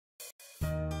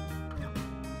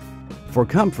For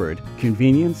comfort,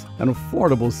 convenience, and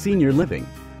affordable senior living,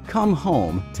 come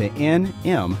home to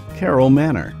NM Carroll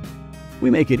Manor. We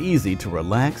make it easy to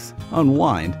relax,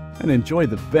 unwind, and enjoy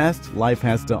the best life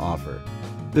has to offer.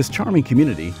 This charming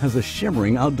community has a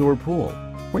shimmering outdoor pool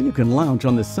where you can lounge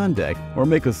on the sun deck or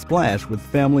make a splash with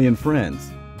family and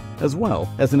friends, as well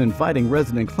as an inviting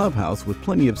resident clubhouse with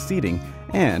plenty of seating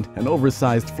and an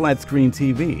oversized flat-screen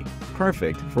TV,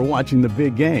 perfect for watching the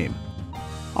big game.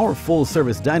 Our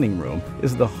full-service dining room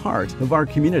is the heart of our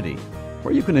community,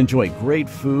 where you can enjoy great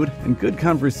food and good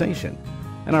conversation.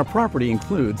 And our property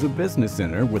includes a business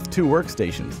center with 2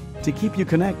 workstations to keep you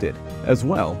connected, as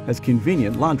well as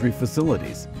convenient laundry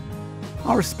facilities.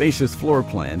 Our spacious floor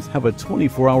plans have a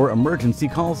 24-hour emergency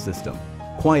call system,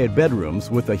 quiet bedrooms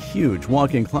with a huge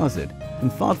walk-in closet,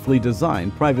 and thoughtfully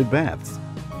designed private baths.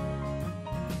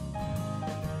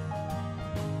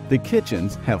 The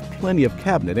kitchens have plenty of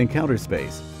cabinet and counter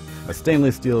space, a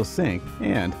stainless steel sink,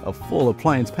 and a full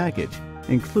appliance package,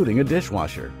 including a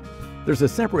dishwasher. There's a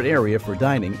separate area for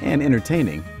dining and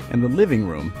entertaining, and the living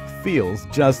room feels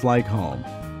just like home.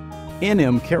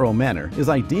 NM Carroll Manor is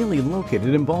ideally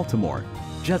located in Baltimore,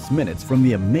 just minutes from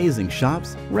the amazing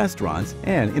shops, restaurants,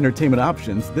 and entertainment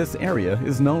options this area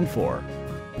is known for.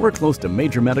 We're close to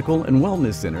major medical and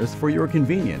wellness centers for your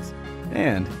convenience,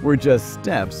 and we're just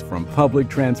steps from public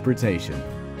transportation.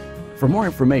 For more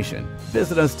information,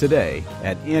 visit us today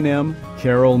at NM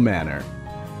Carroll Manor.